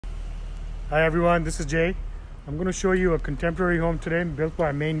Hi everyone, this is Jay. I'm going to show you a contemporary home today built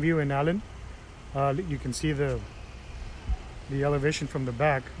by Mainview in Allen. You can see the elevation from the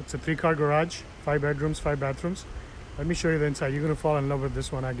back. It's a 3-car garage, 5 bedrooms, 5 bathrooms. Let me show you the inside. You're going to fall in love with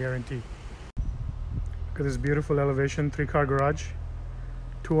this one, I guarantee. Look at this beautiful elevation, 3-car garage.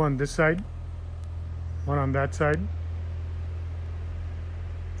 2 on this side, 1 on that side.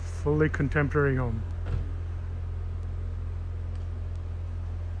 Fully contemporary home.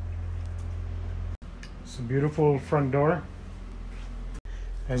 It's a beautiful front door.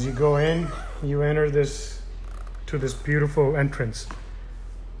 As you go in, you enter this beautiful entrance.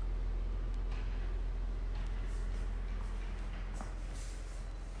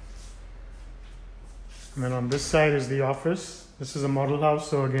 And then on this side is the office. This is a model house,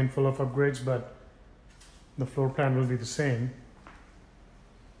 so again full of upgrades, but the floor plan will be the same.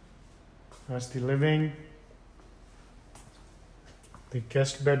 That's the living, the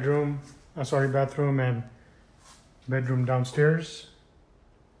guest bedroom, bathroom and bedroom downstairs.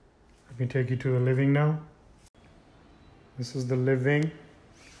 I can take you to the living now. This is the living.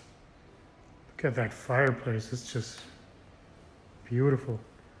 Look at that fireplace, it's just beautiful.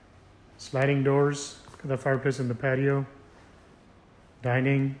 Sliding doors, look at the fireplace in the patio.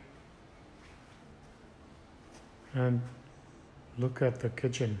 Dining. And look at the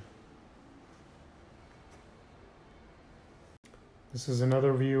kitchen. This is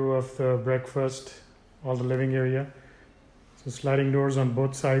another view of the breakfast, all the living area. So sliding doors on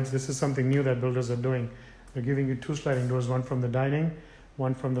both sides. This is something new that builders are doing. They're giving you 2 sliding doors, one from the dining,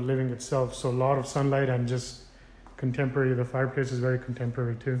 one from the living itself. So a lot of sunlight and just contemporary. The fireplace is very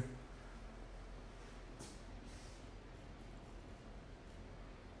contemporary too.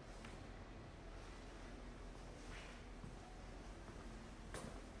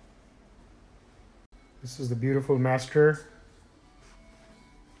 This is the beautiful master.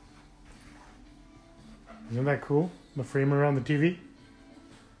 Isn't that cool? The frame around the TV.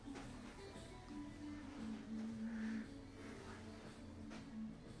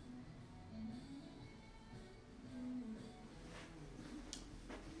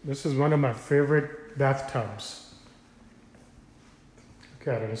 This is one of my favorite bathtubs. Look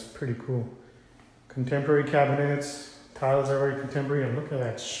at it, it's pretty cool. Contemporary cabinets, tiles are very contemporary, and look at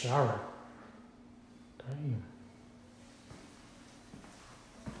that shower. Damn.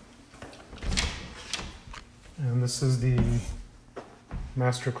 And this is the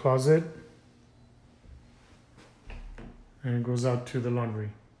master closet. And it goes out to the laundry.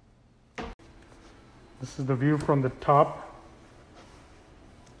 This is the view from the top.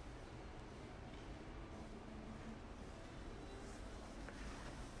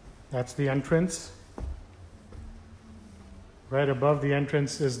 That's the entrance. Right above the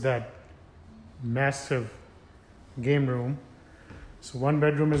entrance is that massive game room. So 1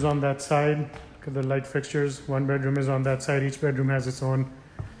 bedroom is on that side. Look at the light fixtures. 1 bedroom is on that side. Each bedroom has its own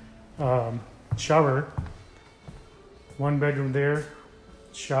shower. 1 bedroom there,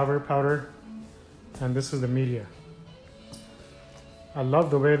 shower, powder, and this is the media. I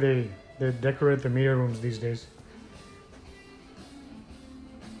love the way they decorate the media rooms these days.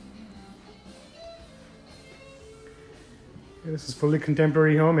 This is fully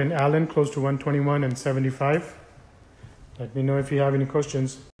contemporary home in Allen, close to 121 and 75. Let me know if you have any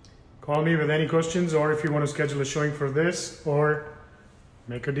questions. Call me with any questions, or if you want to schedule a showing for this or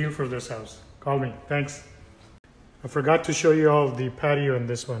make a deal for this house. Call me. Thanks. I forgot to show you all the patio in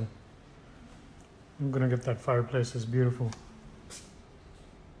this one. I'm gonna get that fireplace. It's beautiful.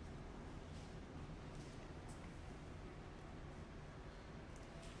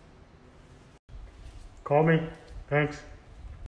 Call me. Thanks.